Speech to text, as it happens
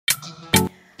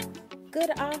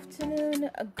Good afternoon,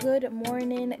 good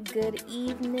morning, good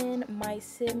evening, my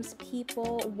Sims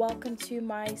people. Welcome to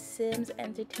my Sims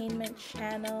Entertainment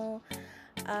channel.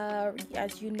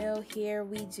 As you know, here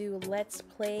we do Let's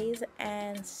Plays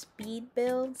and speed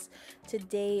builds.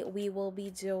 Today we will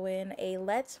be doing a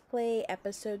Let's Play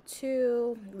episode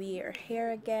 2. We are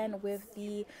here again with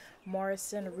the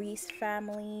Morrison Reece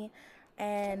family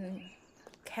and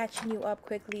catching you up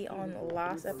quickly on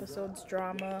last episode's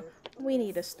drama. We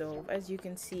need a stove. As you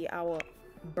can see, our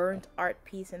burnt art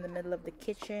piece in the middle of the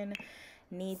kitchen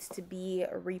needs to be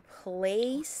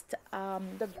replaced.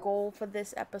 The goal for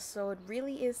this episode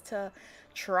really is to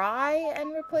try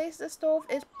and replace the stove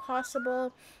if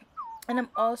possible. And I'm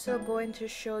also going to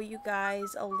show you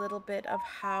guys a little bit of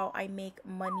how I make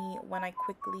money when I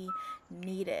quickly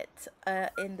need it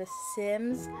in The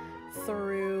Sims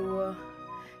through,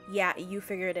 yeah, you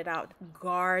figured it out,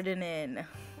 gardening.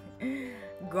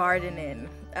 Gardening.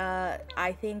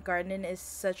 I think gardening is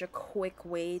such a quick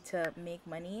way to make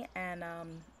money, and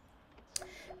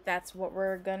that's what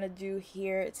we're gonna do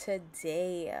here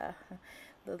today.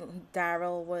 Little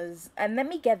Daryl was, and let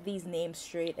me get these names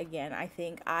straight again. I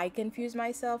think I confused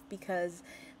myself because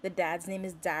the dad's name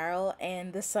is Daryl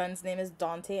and the son's name is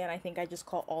Dante, and I think I just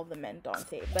call all the men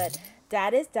Dante. But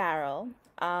dad is Daryl,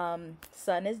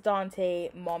 son is Dante,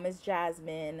 mom is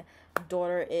Jasmine,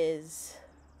 daughter is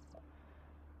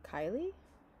Kylie?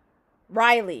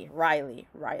 Riley.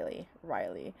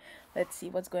 Let's see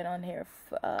what's going on here.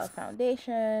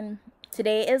 Foundation.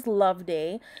 Today is love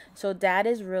day, so dad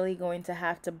is really going to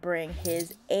have to bring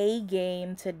his A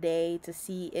game today to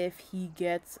see if he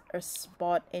gets a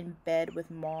spot in bed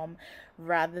with mom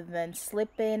rather than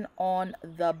slipping on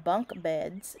the bunk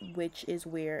beds, which is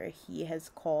where he has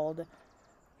called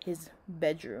his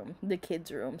bedroom, the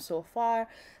kids' room so far.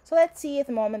 So let's see if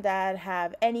mom and dad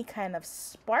have any kind of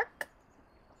spark,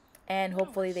 and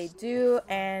hopefully they do,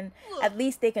 and at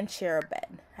least they can share a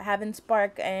bed. Having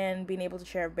spark and being able to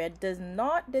share a bed does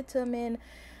not determine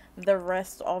the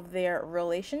rest of their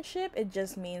relationship. It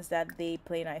just means that they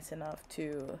play nice enough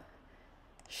to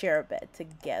share a bed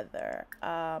together.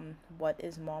 What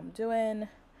is mom doing?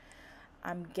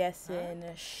 I'm guessing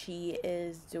she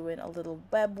is doing a little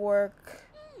web work.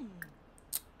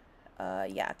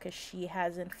 Yeah, because she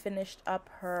hasn't finished up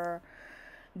her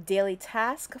daily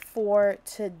task for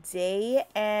today,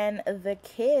 and the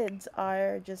kids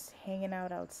are just hanging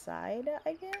out outside,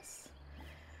 I guess.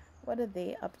 What are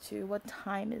they up to? What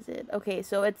time is it? Okay,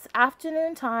 so it's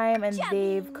afternoon time and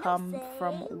they've come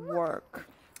from work.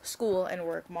 School and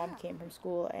work. Mom came from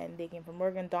school and they came from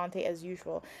work, and Dante, as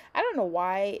usual, I don't know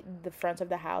why the front of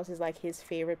the house is like his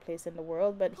favorite place in the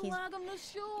world, but he's,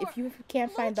 if you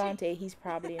can't find Dante, he's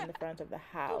probably in the front of the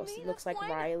house. It looks like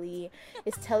Riley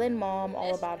is telling mom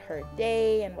all about her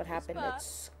day and what happened at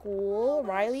school.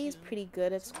 Riley is pretty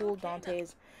good at school. Dante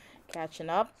is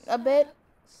catching up a bit.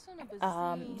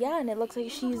 Yeah, and it looks like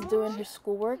she's doing her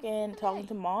schoolwork and talking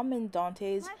to mom, and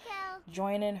Dante's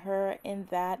joining her in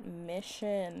that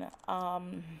mission.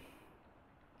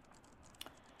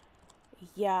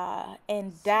 Yeah,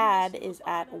 and dad is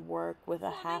at work with a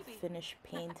half-finished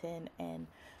painting and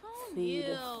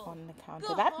food on the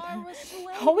counter. That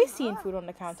always seeing food on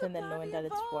the counter and then knowing that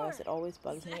it's for us, it always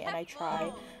bugs me, and I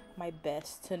try my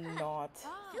best to not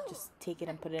just take it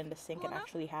and put it in the sink and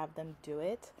actually have them do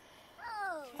it.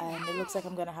 And it looks like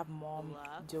I'm gonna have mom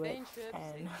do it,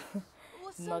 and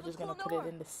I'm not just gonna put it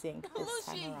in the sink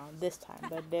this time,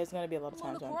 but there's gonna be a lot of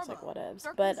times where I'm just like whatevs.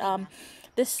 But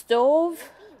the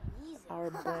stove, our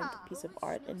burnt piece of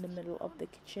art in the middle of the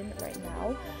kitchen right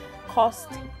now, cost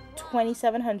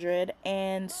 $2,700,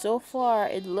 and so far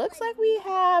it looks like we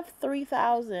have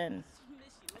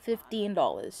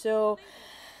 $3,015. So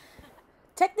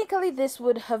technically, this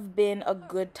would have been a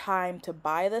good time to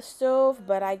buy the stove,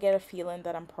 but I get a feeling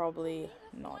that I'm probably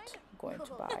not going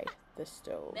to buy the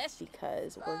stove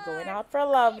because we're going out for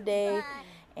love day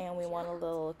and we want a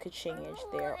little ka-chingage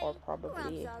there, or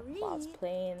probably whilst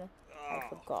playing, I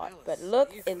forgot. But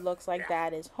look, it looks like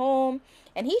dad is home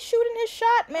and he's shooting his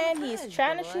shot, man. He's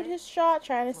trying to shoot his shot,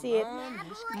 trying to see if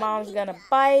mom's gonna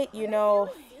bite. You know,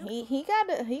 he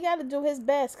gotta do his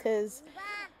best, because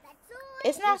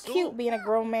it's not cute being a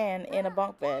grown man in a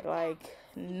bunk bed. Like,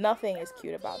 nothing is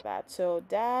cute about that. So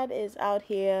dad is out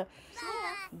here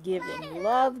giving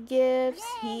love gifts.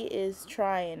 He is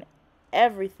trying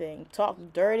everything. Talk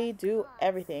dirty, do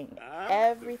everything.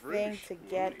 Everything to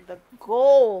get the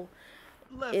goal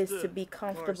is to be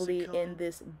comfortably in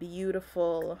this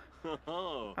beautiful,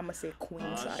 I'm gonna say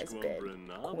queen size bed.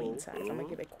 Queen size. I'm gonna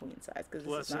give it queen size because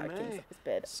this is not a king size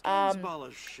bed.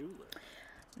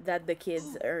 that the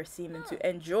kids are seeming to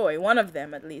enjoy, one of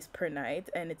them at least per night,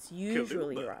 and it's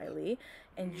usually Riley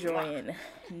enjoying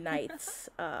nights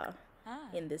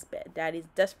in this bed. Daddy's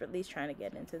desperately trying to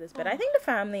get into this bed. I think the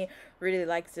family really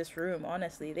likes this room,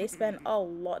 honestly. They spend a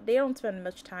lot, they don't spend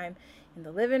much time in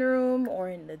the living room or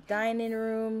in the dining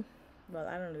room. Well,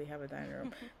 I don't really have a dining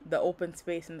room. The open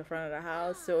space in the front of the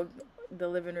house. So the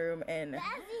living room and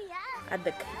at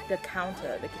the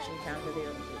counter, the kitchen counter, they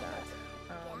don't do that.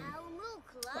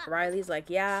 Riley's like,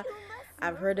 yeah,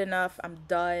 I've heard enough. I'm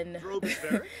done.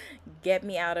 Get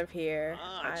me out of here.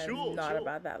 I'm not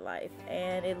about that life.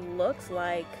 And it looks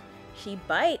like she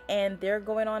bite and they're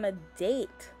going on a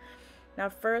date. Now,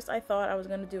 first I thought I was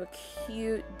going to do a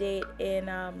cute date in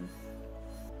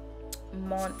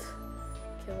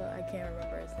I can't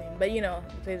remember his name, but you know,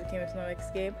 the place that came with Snow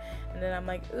Escape. And then I'm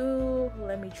like, ooh,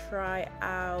 let me try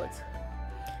out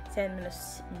San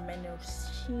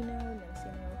Mendocino.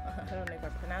 I don't know if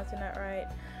I'm pronouncing that right.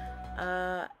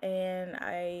 And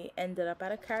I ended up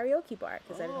at a karaoke bar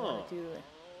because I didn't want to do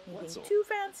anything too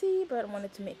fancy, but I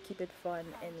wanted to keep it fun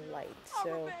and light.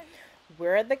 So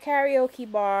we're at the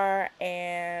karaoke bar,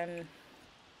 and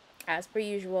as per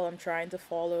usual, I'm trying to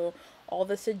follow all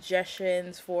the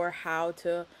suggestions for how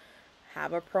to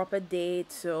have a proper date.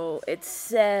 So it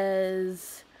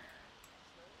says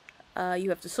you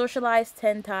have to socialize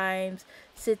 10 times,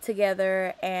 sit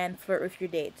together, and flirt with your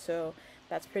date. So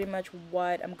that's pretty much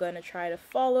what I'm gonna try to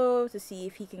follow to see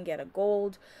if he can get a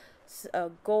gold I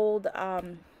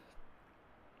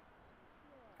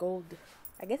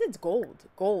guess it's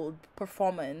gold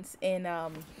performance in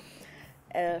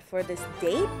for this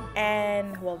date.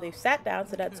 And well, they've sat down,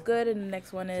 so that's good. And the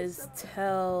next one is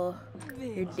tell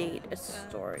your date a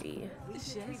story.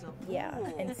 Yeah,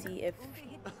 and see if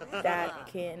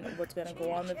what's gonna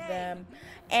go on with them.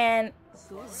 And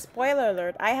spoiler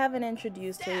alert, I haven't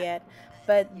introduced her yet,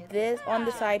 but this on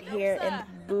the side here in the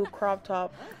blue crop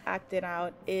top acting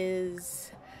out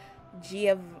is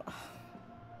Giovanni.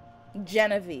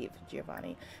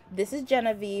 This is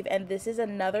Genevieve, and this is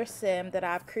another sim that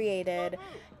I've created,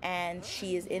 and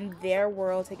she is in their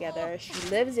world together. She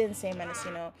lives in San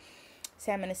Mendocino,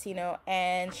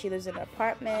 and she lives in an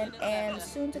apartment, and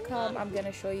soon to come I'm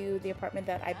gonna show you the apartment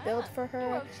that I built for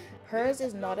her. Hers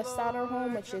is not a starter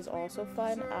home, which is also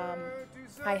fun.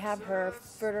 I have her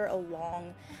further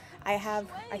along. I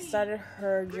started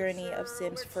her journey of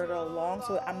Sims further along,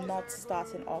 so I'm not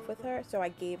starting off with her. So I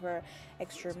gave her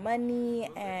extra money,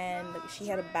 and she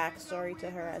had a backstory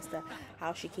to her as to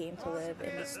how she came to live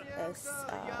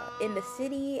in the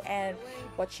city and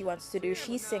what she wants to do.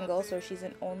 She's single, so she's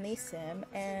an only Sim.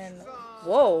 And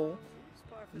whoa,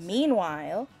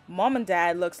 meanwhile, mom and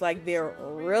dad looks like they're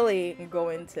really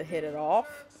going to hit it off.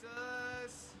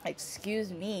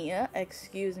 Excuse me,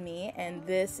 and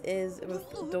this is,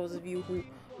 with those of you who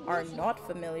are not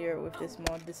familiar with this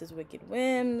mod, this is Wicked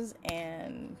Whims,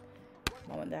 and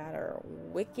mom and dad are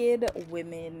wicked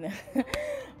women.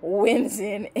 Whims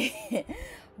in it.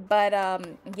 But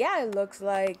yeah, it looks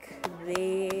like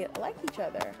they like each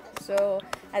other, so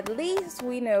at least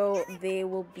we know they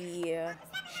will be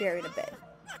sharing a bed.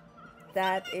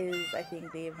 That is, I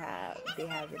think they have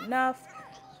enough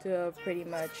to pretty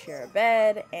much share a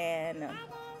bed. And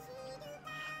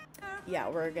yeah,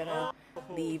 we're gonna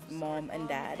leave mom and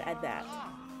dad at that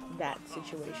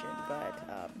situation. But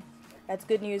that's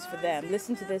good news for them.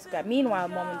 Listen to this guy. Meanwhile,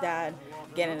 mom and dad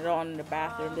getting it on in the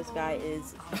bathroom. This guy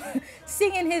is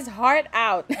singing his heart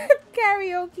out.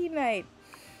 Karaoke night.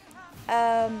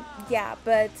 Yeah,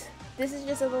 but this is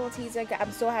just a little teaser.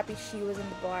 I'm so happy she was in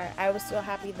the bar. I was so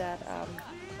happy that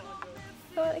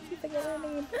oh, I keep forgetting her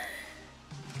name.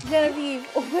 Genevieve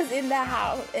was in the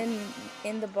house,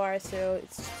 in the bar. So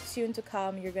it's soon to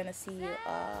come. You're gonna see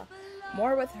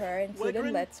more with her,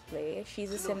 including Let's Play.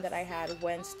 She's a sim that I had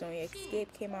when Snowy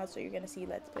Escape came out, so you're gonna see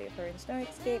Let's Play of her in Snowy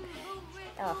Escape,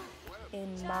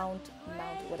 in Mount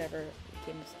whatever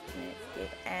became Snowy Escape,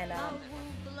 and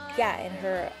yeah, in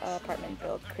her apartment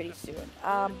build pretty soon.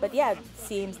 But yeah, it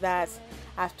seems that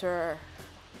after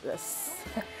this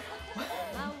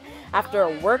after a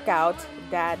workout,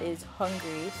 dad is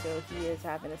hungry, so he is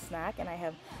having a snack, and I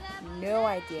have no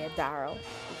idea. Daryl is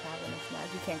having a snack.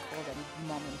 You can't call them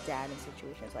mom and dad in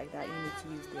situations like that. You need to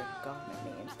use their government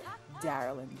names,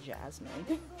 Daryl and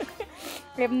Jasmine.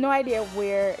 I have no idea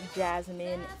where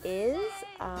Jasmine is.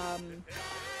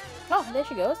 Oh, there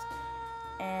she goes.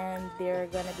 And they're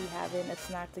gonna be having a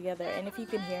snack together. And if you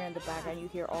can hear in the background, you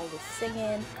hear all the singing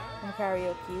and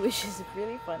karaoke, which is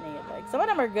really funny. Like, some of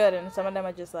them are good, and some of them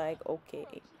are just like,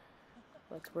 okay,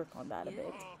 let's work on that a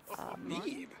bit.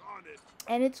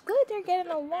 And it's good. They're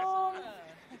getting along.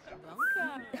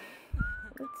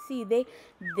 let's see. They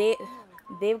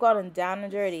they've gotten down and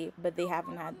dirty, but they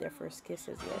haven't had their first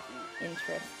kisses yet.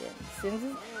 Interesting.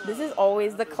 Since this is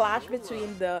always the clash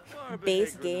between the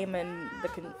base game and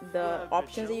the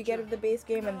options that you get with the base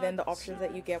game, and then the options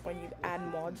that you get when you add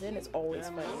mods in. It's always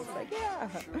funny. It's like, yeah.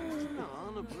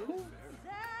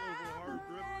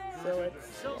 So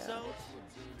it's,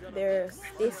 yeah.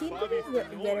 They seem to be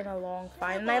getting along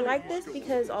fine, and I like this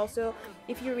because also,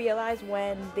 if you realize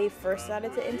when they first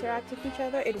started to interact with each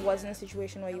other, it wasn't a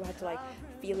situation where you had to like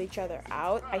feel each other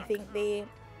out. I think they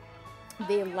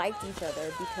liked each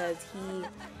other because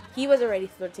he was already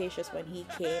flirtatious when he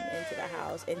came into the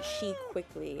house, and she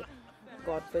quickly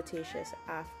got flirtatious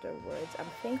afterwards. I'm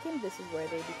thinking this is where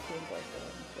they became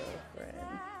boyfriend and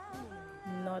girlfriend.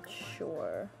 Not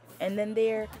sure. And then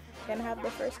they're gonna have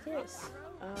their first kiss.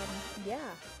 Yeah.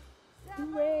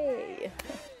 Hooray.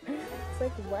 It's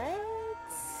like, what?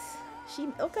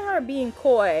 Look at her being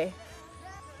coy.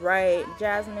 Right.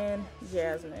 Jasmine.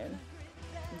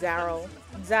 Daryl,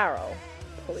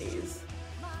 please.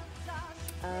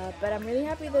 But I'm really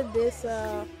happy that this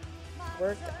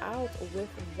worked out with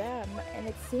them, and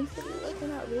it seems to be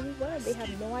working out really well. They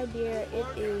have no idea it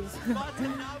is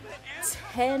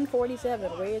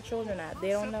 10:47. Where your children at? They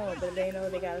don't know, but they know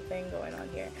they got a thing going on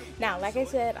here. Now, like I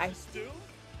said, I think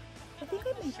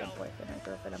I mentioned boyfriend and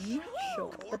girlfriend. I'm not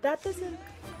sure, but that doesn't,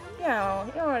 you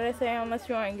know what they say. Unless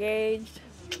you're engaged,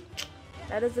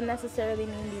 that doesn't necessarily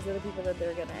mean these are the people that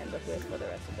they're gonna end up with for the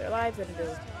rest of their lives and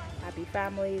build happy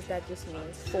families. That just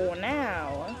means for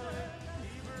now,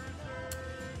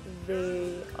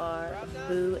 they are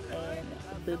boo and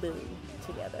boo-boo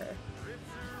together.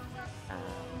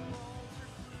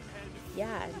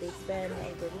 Yeah, and they spend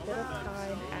a little bit of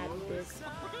time at this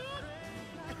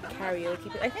karaoke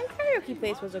place. I think karaoke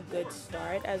place was a good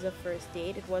start as a first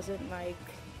date. It wasn't like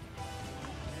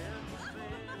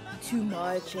too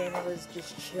much, and it was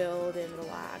just chilled and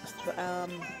relaxed. But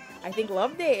I think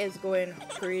Love Day is going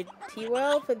pretty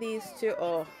well for these two.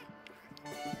 Oh,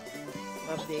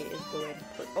 Love Day is going.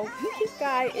 Oh, this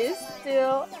guy is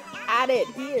still at it.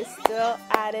 He is still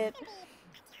at it.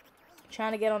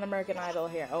 Trying to get on American Idol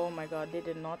here. Oh my god, they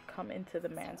did not come into the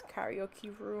man's karaoke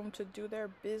room to do their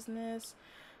business.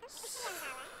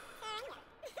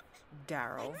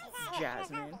 Daryl,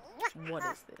 Jasmine, what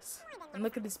is this? And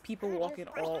look at these people walking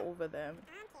all over them.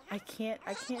 I can't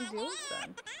deal with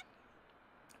them.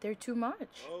 They're too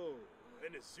much.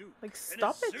 Like,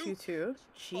 stop it, you two.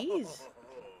 Jeez.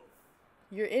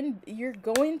 You're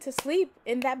going to sleep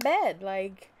in that bed.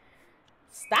 Like,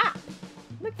 stop.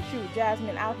 Look at you,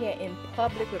 Jasmine, out here in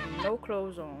public with no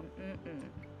clothes on.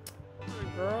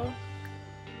 Girl.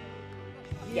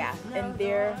 Yeah, and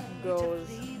there goes.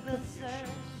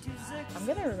 I'm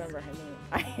gonna remember her name.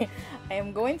 I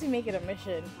am going to make it a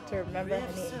mission to remember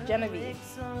her name. Genevieve. It'd be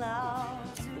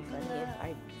funny if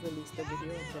I released the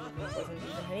video and Genevieve wasn't even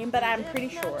her name, but I'm pretty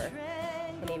sure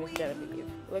her name is Genevieve.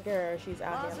 Look at her, she's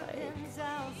out here like,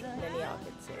 and then y'all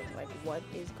can say, like, what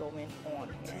is going on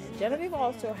here? Genevieve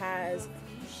also has,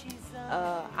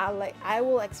 I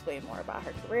will explain more about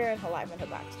her career and her life and her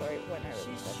backstory when I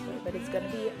release that story, but it's gonna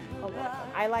be a lot of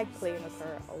fun. I like playing with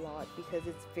her a lot because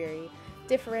it's very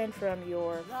different from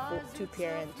your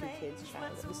two-parent, two-kids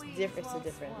channel. It's a different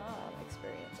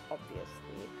experience,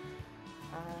 obviously.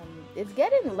 It's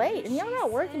getting late and y'all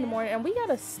not working in the morning, and we got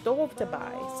a stove to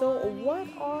buy. So what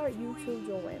are you two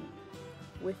doing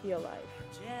with your life?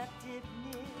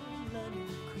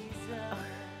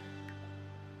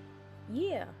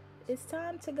 Yeah, it's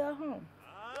time to go home.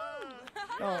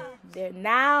 Oh, there,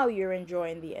 now you're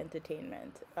enjoying the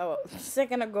entertainment. Oh, a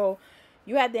second ago,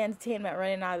 you had the entertainment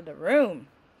running out of the room,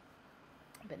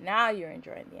 but now you're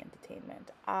enjoying the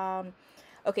entertainment.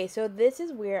 Okay, so this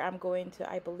is where I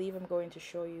believe I'm going to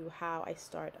show you how I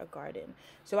start a garden.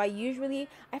 So I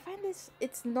find this,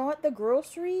 it's not the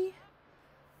grocery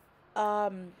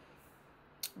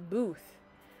booth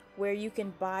where you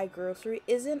can buy grocery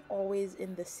isn't always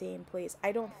in the same place.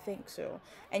 I don't think so.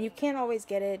 And you can't always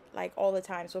get it like all the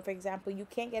time. So for example, you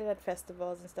can't get it at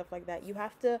festivals and stuff like that. You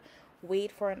have to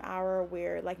wait for an hour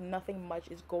where like nothing much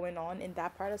is going on in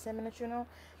that part of San Bernardino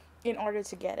in order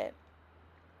to get it.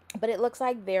 But it looks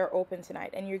like they're open tonight,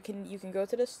 and you can go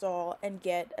to the stall and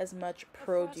get as much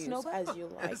produce as you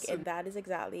like. And that is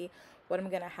exactly what I'm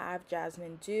gonna have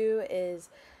Jasmine do, is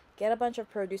get a bunch of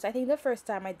produce. I think the first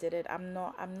time I did it, I'm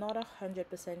not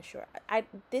 100% sure.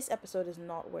 This episode is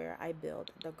not where I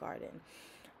build the garden.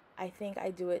 I think I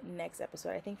do it next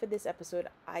episode. I think for this episode,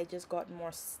 I just got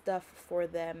more stuff for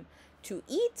them to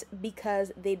eat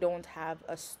because they don't have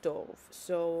a stove.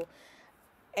 So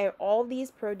all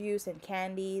these produce and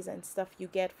candies and stuff you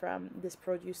get from this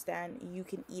produce stand, you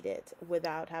can eat it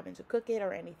without having to cook it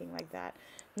or anything like that.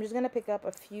 I'm just gonna pick up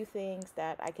a few things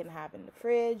that I can have in the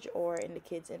fridge or in the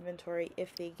kids' inventory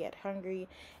if they get hungry,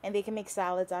 and they can make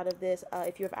salads out of this.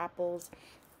 If you have apples,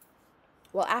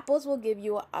 well, apples will give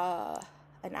you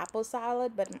an apple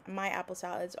salad, but my apple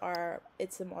salads are,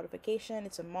 it's a modification.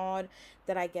 It's a mod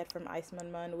that I get from Ice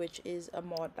Mun Mun, which is a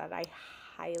mod that I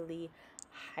highly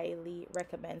highly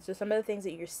recommend. So some of the things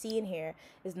that you're seeing here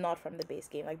is not from the base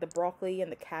game, like the broccoli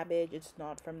and the cabbage, it's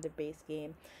not from the base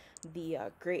game. The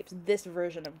grapes, this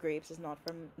version of grapes is not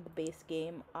from the base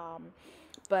game.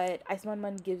 But Ice Mun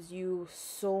Mun gives you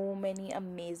so many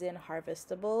amazing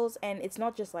harvestables, and it's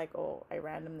not just like, oh, I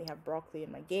randomly have broccoli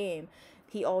in my game.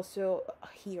 He also,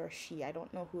 he or she, I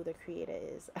don't know who the creator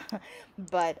is,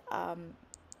 but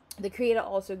the creator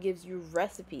also gives you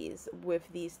recipes with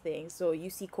these things. So you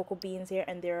see cocoa beans here,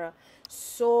 and there are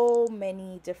so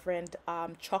many different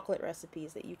chocolate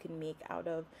recipes that you can make out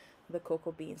of the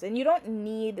cocoa beans. And you don't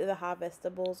need the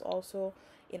harvestables also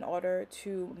in order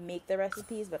to make the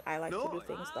recipes, but I like to do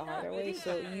things the harder way.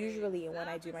 So usually when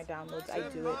I do my downloads, I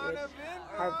do it with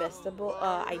harvestable.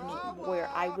 I need, where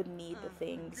I would need the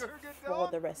things for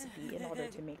the recipe in order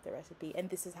to make the recipe, and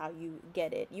this is how you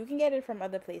get it. You can get it from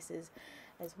other places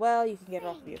as well. You can get it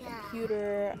off of your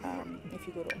computer if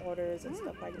you go to orders and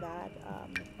stuff like that.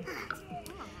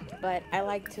 But I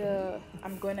like to,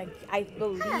 I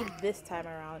believe this time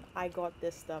around I got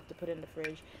this stuff to put in the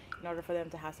fridge in order for them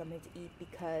to have something to eat,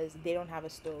 because they don't have a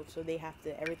stove, so they have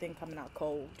to, everything coming out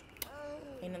cold.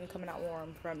 Ain't nothing coming out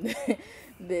warm from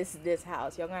this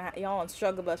house. Y'all on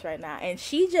struggle bus right now. And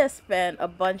she just spent a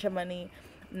bunch of money.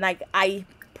 Like,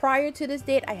 prior to this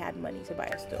date, I had money to buy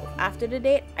a stove. After the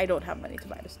date, I don't have money to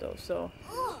buy the stove. So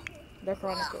the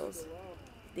chronicles,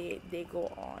 they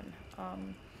go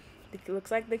on. It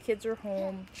looks like the kids are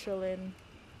home chilling.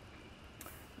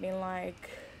 I mean,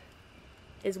 like,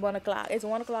 it's 1 o'clock. It's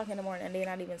 1 o'clock in the morning, and they're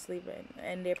not even sleeping.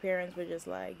 And their parents were just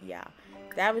like, yeah.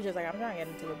 Dad was just like, I'm trying to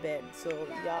get into a bed. So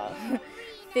y'all,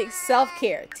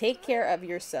 self-care. Take care of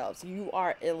yourselves. You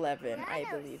are 11, I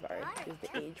believe, is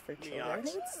the age for children. I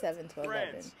think it's 7 to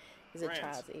 11 is a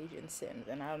child's age in Sims,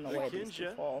 and I don't know where these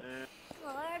two fall.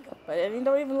 But it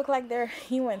don't even look like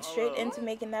he went straight into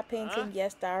making that painting.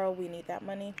 Yes, Daryl, we need that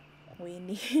money. We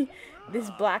need this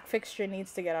black fixture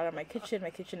needs to get out of my kitchen. My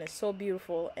kitchen is so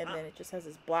beautiful, and then it just has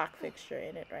this black fixture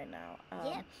in it right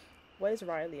now. What is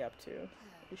Riley up to?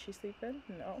 Is she sleeping?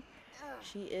 No.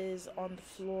 She is on the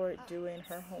floor doing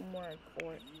her homework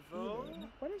or eating.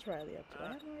 What is Riley up to? I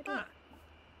have no idea.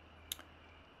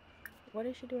 What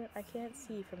is she doing? I can't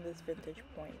see from this vintage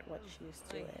point what she's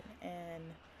doing. And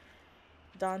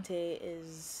Dante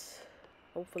is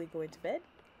hopefully going to bed.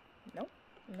 Nope.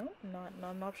 No,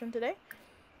 not an option today.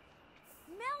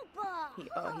 He's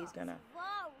gonna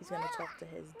talk to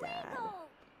his dad.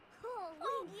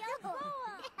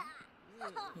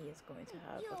 He is going to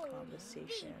have a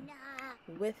conversation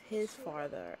with his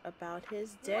father about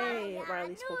his day.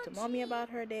 Riley spoke to mommy about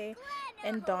her day,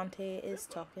 and Dante is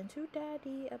talking to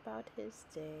daddy about his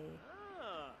day.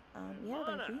 Yeah,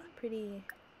 they're being pretty.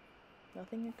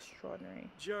 Nothing extraordinary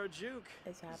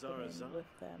is happening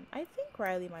with them. I think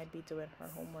Riley might be doing her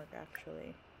homework,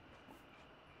 actually.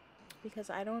 Because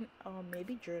I don't,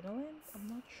 maybe journaling? I'm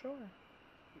not sure.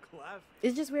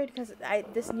 It's just weird because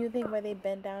this new thing where they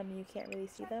bend down and you can't really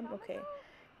see them. Okay.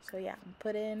 So yeah, I'm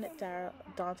putting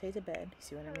Dante to bed. You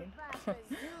see what I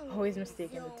mean? Always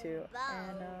mistaking the two.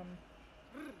 And,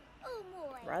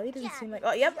 Riley doesn't seem like,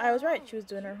 oh, yep, I was right. She was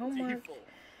doing her homework.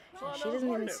 She doesn't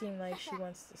even seem like she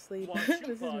wants to sleep. This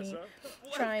is me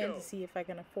trying to see if I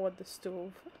can afford the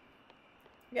stove.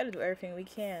 We gotta do everything we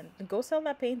can. Go sell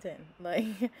that painting. Like,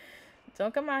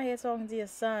 don't come out here talking to your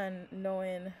son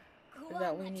knowing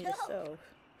that we need a stove.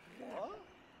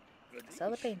 Sell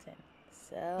the painting.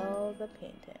 Sell the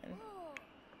painting.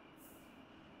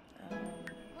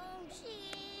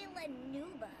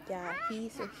 Yeah,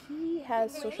 he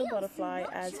has Social Butterfly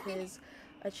as his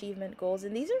achievement goals,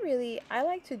 and these are really, I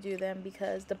like to do them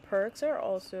because the perks are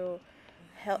also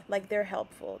they're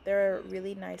helpful. There are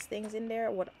really nice things in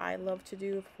there. What I love to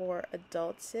do for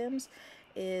adult Sims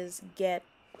is get,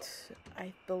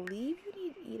 I believe you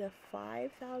need either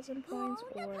 5,000 points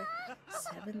or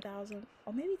 7,000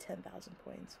 or maybe 10,000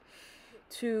 points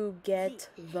to get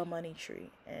the money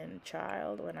tree. And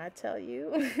child, when I tell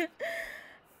you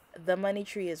the money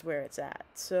tree is where it's at.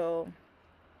 So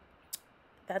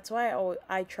that's why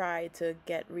I try to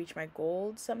reach my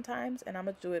gold sometimes, and I'm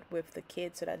gonna do it with the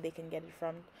kids so that they can get it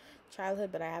from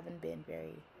childhood, but I haven't been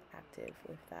very active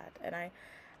with that. And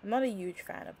I'm not a huge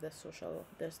fan of the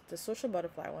social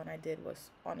butterfly one I did was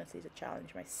honestly to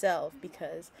challenge myself,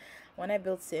 because when I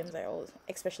build Sims, I always,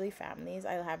 especially families,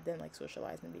 I have them like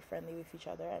socialize and be friendly with each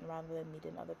other, and rather than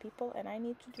meeting other people, and I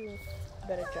need to do a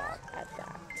better job at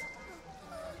that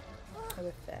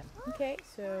with them. Okay,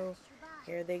 so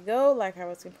here they go. Like I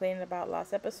was complaining about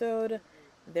last episode,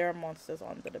 there are monsters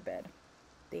under the bed.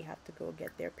 They have to go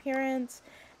get their parents,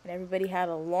 and everybody had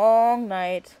a long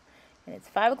night, and it's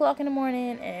 5 o'clock in the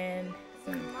morning, and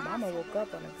Mama woke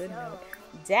up on a good note.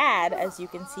 Dad, as you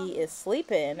can see, is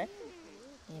sleeping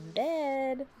in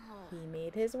bed. He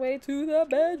made his way to the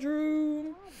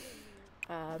bedroom.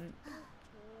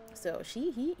 So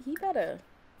he better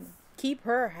keep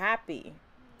her happy,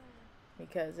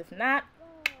 because if not,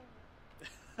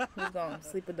 he's gonna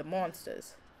sleep with the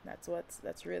monsters. That's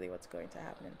really what's going to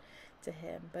happen to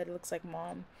him. But it looks like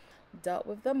Mom dealt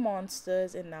with the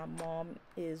monsters, and now Mom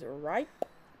is ripe,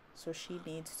 so she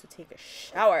needs to take a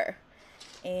shower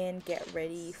and get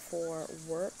ready for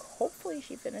work. Hopefully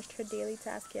she finished her daily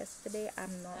task yesterday.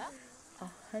 I'm not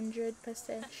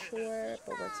 100% sure,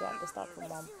 but work's about to stop for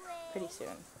Mom pretty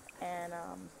soon. And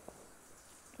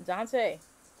Dante,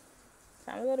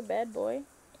 time to go to bed, boy.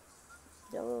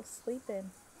 Get a little sleeping.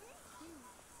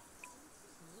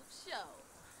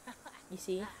 You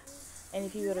see? And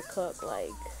if you go to cook, like,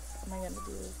 what am I gonna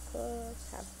do? Cook,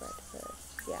 have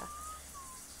breakfast. Yeah.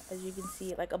 As you can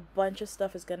see, like, a bunch of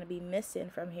stuff is gonna be missing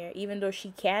from here. Even though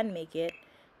she can make it,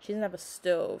 she doesn't have a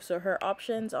stove. So her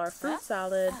options are fruit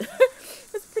salad.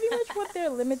 It's pretty much what they're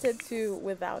limited to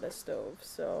without a stove.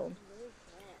 So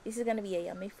this is gonna be a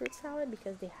yummy fruit salad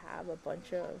because they have a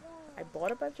bunch of, I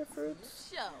bought a bunch of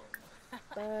fruits.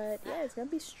 But yeah, it's gonna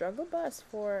be struggle bus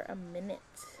for a minute.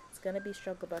 It's gonna be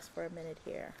struggle bus for a minute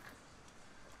here.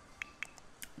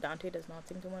 Dante does not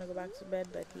seem to want to go back to bed,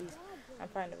 but I'm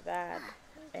fine with that.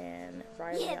 And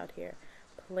Riley out here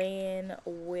playing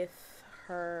with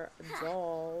her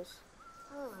dolls.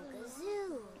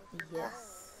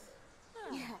 Yes.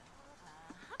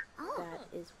 That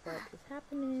is what is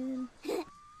happening.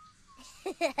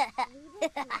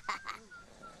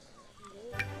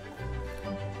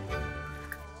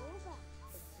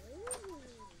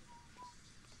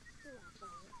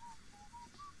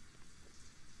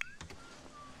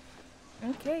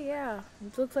 Okay, yeah.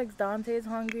 It looks like Dante's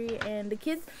hungry, and the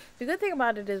kids, the good thing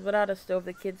about it is without a stove,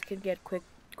 the kids can get quick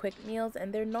meals,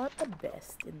 and they're not the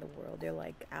best in the world. They're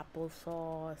like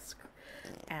applesauce,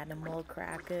 animal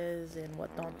crackers, and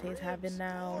what Dante's having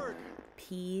now,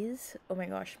 peas. Oh my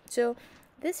gosh. So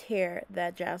this hair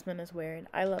that Jasmine is wearing,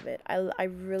 I love it. I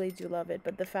really do love it,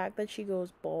 but the fact that she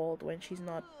goes bald when she's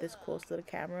not this close to the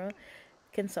camera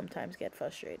can sometimes get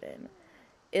frustrating.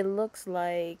 It looks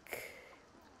like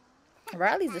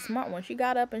Riley's the smart one. She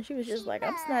got up and she was just like,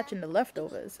 I'm snatching the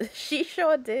leftovers. She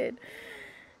sure did.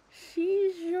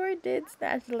 She sure did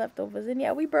snatch the leftovers. And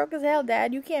yeah, we broke as hell,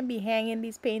 Dad. You can't be hanging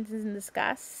these paintings in the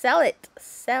sky. Sell it.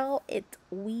 Sell it.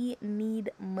 We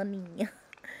need money.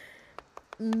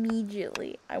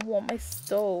 Immediately. I want my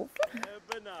stove.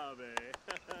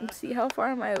 Let's see, how far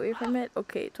am I away from it?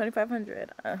 Okay,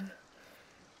 2,500.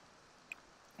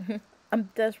 I'm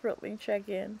desperately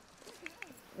checking,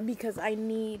 because I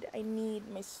need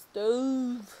my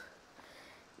stove.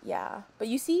 Yeah, but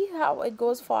you see how it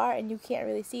goes far and you can't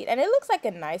really see it, and it looks like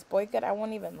a nice boycott, I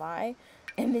won't even lie.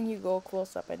 And then you go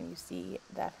close up and you see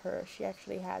that she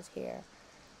actually has hair.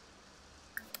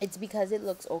 It's because it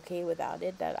looks okay without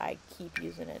it that I keep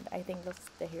using it. I think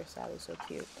the hairstyle is so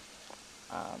cute.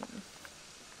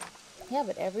 Yeah,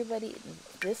 but everybody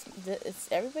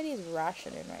is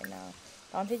rationing right now.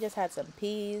 Dante just had some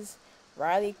peas.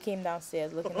 Riley came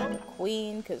downstairs looking like a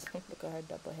queen, because look at her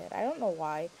double head. I don't know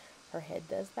why her head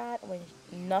does that when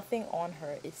nothing on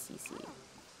her is CC.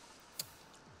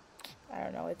 I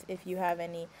don't know. If you have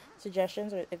any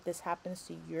suggestions, or if this happens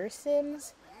to your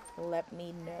Sims, let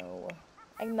me know.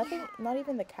 Not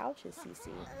even the couch is CC.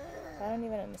 I don't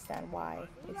even understand why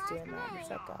it's doing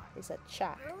that. It's a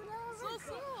chack.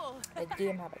 I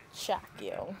didn't have a chack,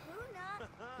 yo.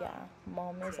 Yeah,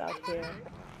 Mom is out here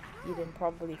eating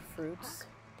probably fruits.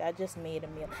 Dad just made a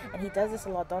meal, and he does this a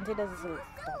lot. Dante does this a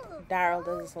lot. Daryl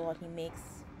does this a lot. He makes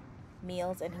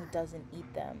meals and he doesn't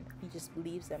eat them. He just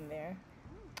leaves them there.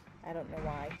 I don't know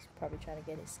why. He's probably trying to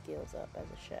get his skills up as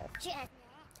a chef.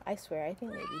 I swear, I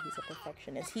think maybe he's a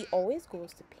perfectionist. He always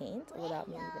goes to paint without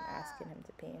me even asking him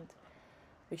to paint,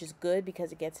 which is good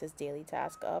because it gets his daily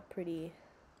task up pretty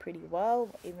well,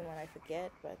 even when I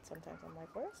forget. But sometimes I'm like,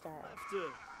 where's Daryl?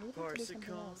 I need him to do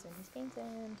something else, and he's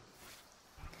painting.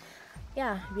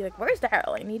 Yeah, he'd be like, where's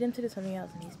Daryl? I need him to do something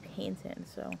else, and he's painting.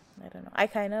 So I don't know. I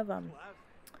kind of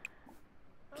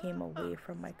came away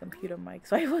from my computer mic,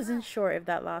 so I wasn't sure if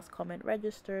that last comment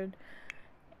registered,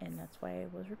 and that's why I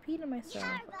was repeating myself.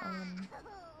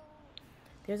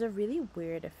 There's a really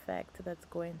weird effect that's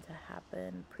going to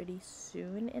happen pretty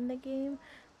soon in the game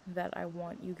that I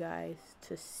want you guys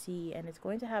to see, and it's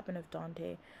going to happen with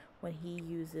Dante when he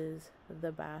uses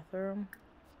the bathroom.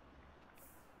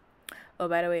 Oh,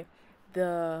 by the way,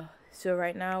 so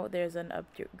right now there's an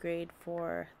upgrade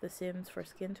for The Sims for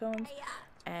skin tones,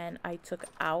 and I took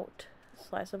out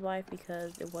Slice of Life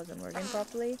because it wasn't working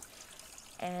properly,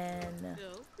 and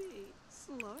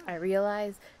I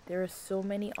realized there are so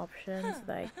many options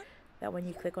like that when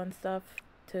you click on stuff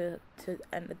to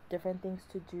and different things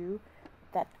to do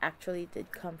that actually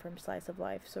did come from Slice of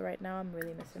Life. So right now I'm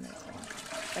really missing it,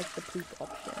 like the poop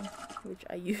option, which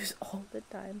I use all the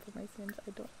time for my Sims.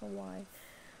 I don't know why.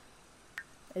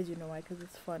 As you know why, because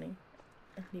it's funny.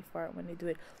 And they fart when they do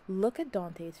it. Look at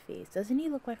Dante's face. Doesn't he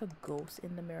look like a ghost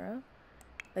in the mirror?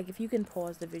 Like, if you can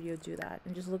pause the video, do that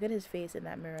and just look at his face in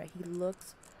that mirror. He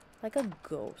looks like a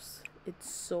ghost. It's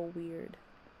so weird.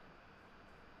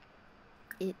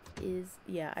 It is,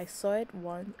 yeah, I saw it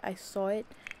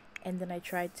and then I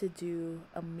tried to do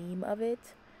a meme of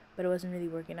it, but it wasn't really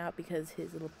working out because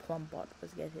his little plum bob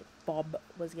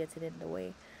was getting in the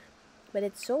way. But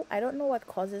it's so, I don't know what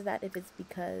causes that, if it's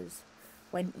because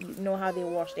when you know how they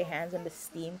wash their hands and the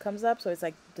steam comes up, so it's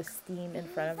like the steam in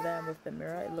front of them with the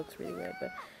mirror. It looks really weird,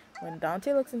 but when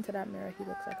Dante looks into that mirror, he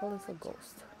looks like a little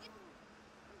ghost.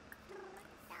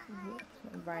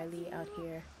 Riley out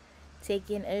here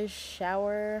taking a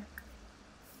shower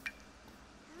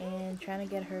and trying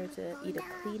to get her to eat a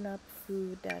clean up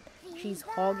food that she's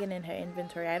hogging in her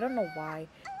inventory. I don't know why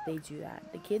they do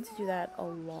that. The kids do that a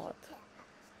lot.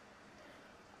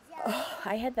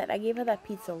 I gave her that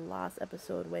pizza last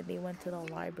episode when they went to the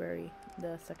library,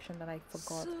 the section that I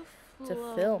forgot to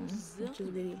film, which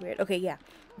is really weird. Okay, yeah,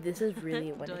 this is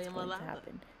really when it's going to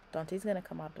happen. Dante's gonna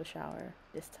come out of the shower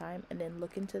this time and then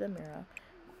look into the mirror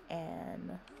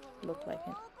and look like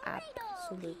an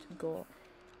absolute goal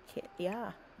kid.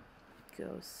 Yeah,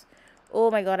 goes. Oh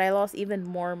my god, I lost even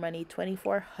more money,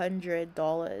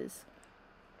 $2,400.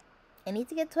 I need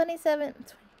to get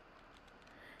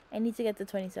I need to get to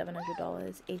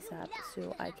 $2,700 ASAP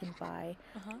so I can buy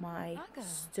my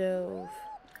stove.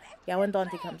 Yeah, when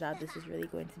Dante comes out, this is really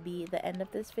going to be the end of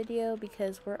this video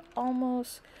because we're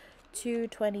almost to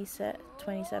 27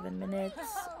 minutes.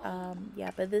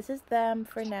 Yeah, but this is them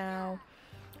for now.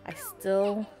 I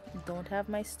still don't have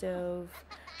my stove.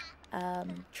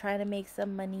 Trying to make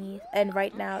some money, and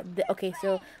right now okay,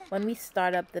 so when we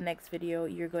start up the next video,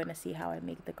 you're going to see how I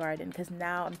make the garden, because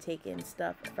now I'm taking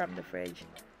stuff from the fridge.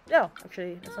 No,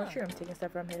 actually, that's not true. I'm taking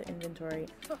stuff from his inventory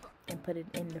and put it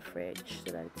in the fridge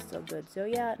so that it's still good. So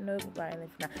yeah, no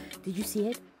violence for now. Did you see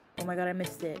it? Oh my god, I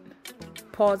missed it.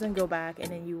 Pause and go back, and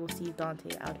then you will see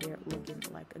Dante out here looking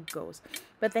like a ghost.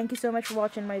 But thank you so much for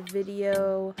watching my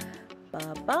video.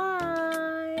 Bye bye.